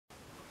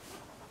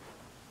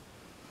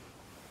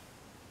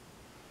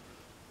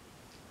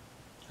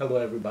Hello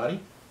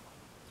everybody.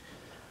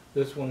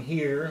 This one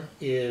here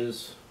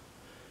is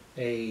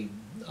a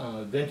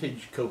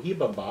vintage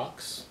Cohiba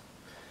box,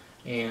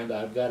 and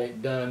I've got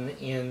it done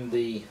in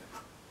the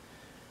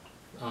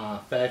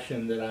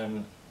fashion that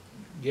I'm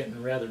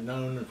getting rather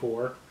known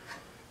for.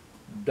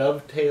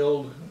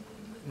 Dovetailed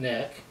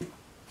neck,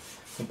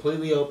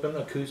 completely open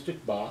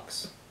acoustic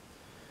box.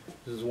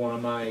 This is one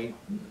of my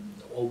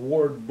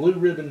Blue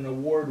Ribbon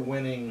Award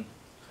winning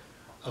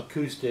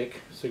acoustic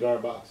cigar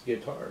box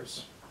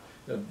guitars.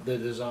 The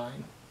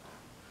design.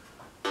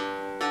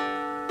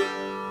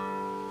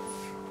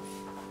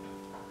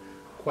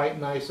 Quite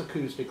nice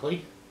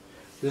acoustically.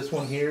 This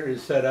one here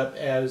is set up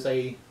as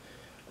a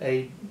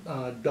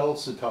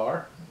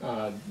Dulcitar,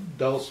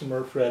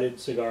 dulcimer fretted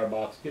cigar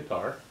box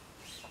guitar.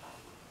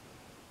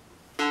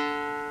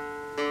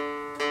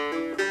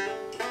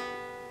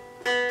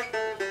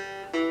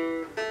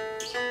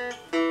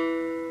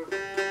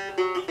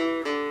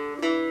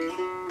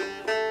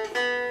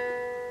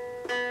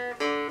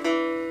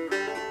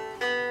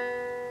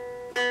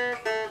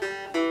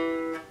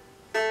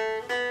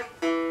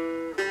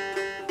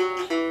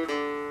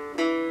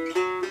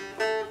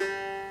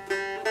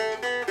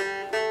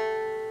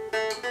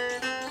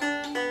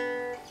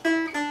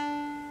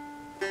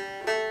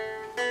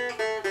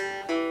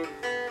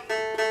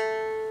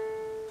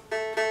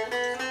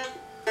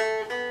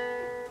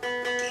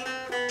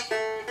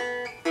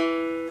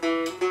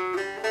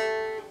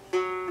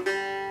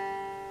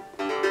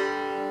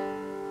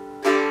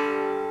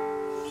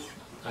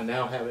 I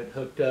now have it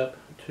hooked up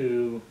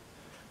to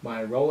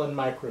my Roland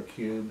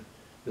Microcube.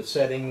 The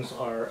settings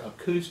are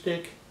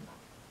acoustic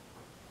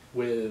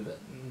with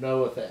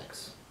no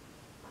effects.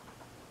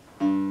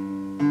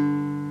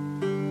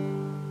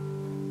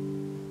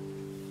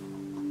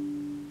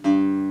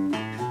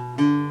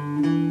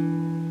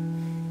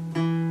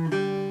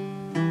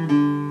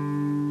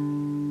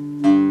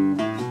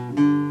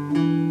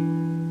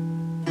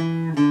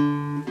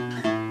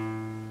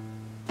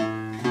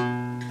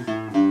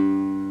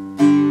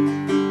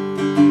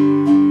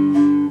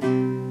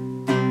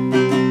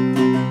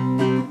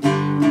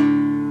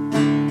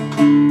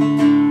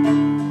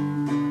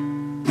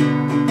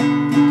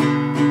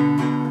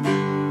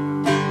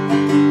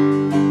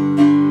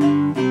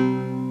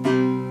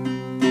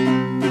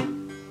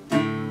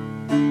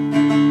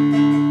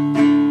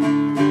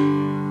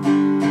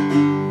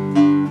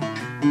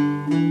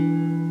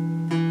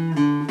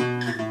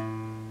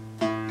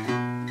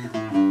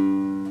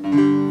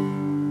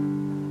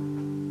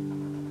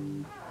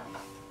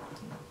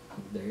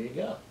 There you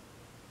go.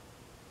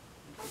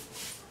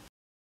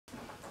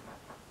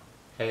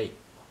 Hey,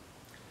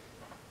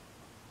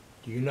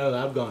 do you know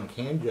that I've gone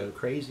Canjo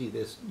crazy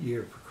this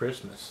year for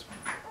Christmas?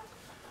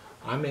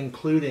 I'm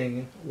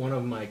including one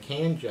of my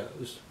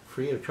Canjos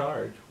free of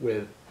charge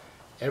with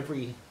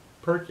every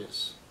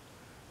purchase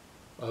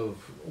of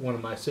one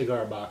of my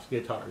cigar box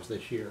guitars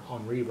this year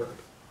on Reverb.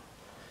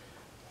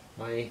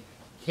 My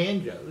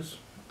Canjos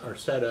are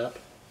set up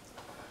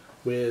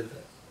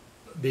with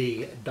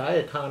the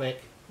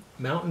diatonic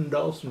mountain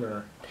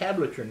dulcimer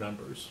tablature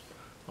numbers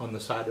on the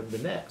side of the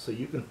neck, so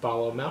you can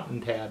follow mountain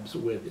tabs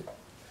with it.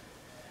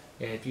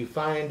 And if you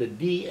find a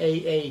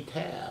DAA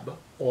tab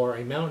or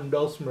a mountain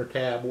dulcimer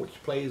tab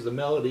which plays the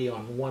melody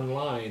on one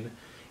line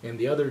and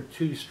the other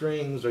two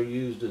strings are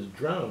used as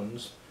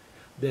drones,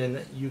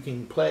 then you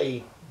can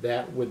play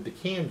that with the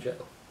Canjo.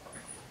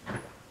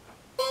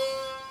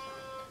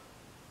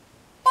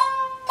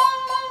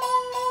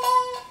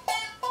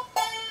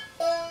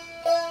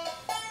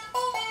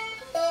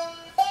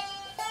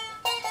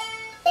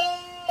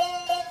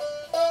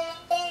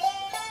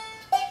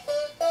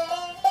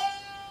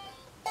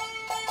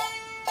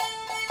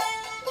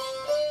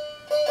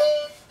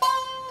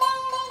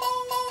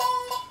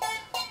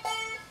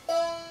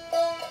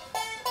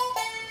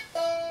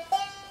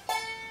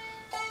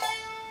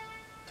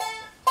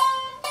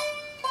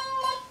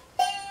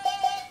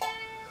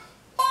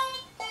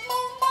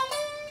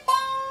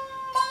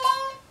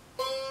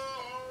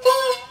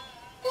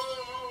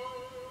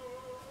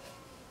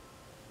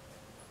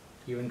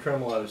 Even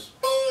tremolos.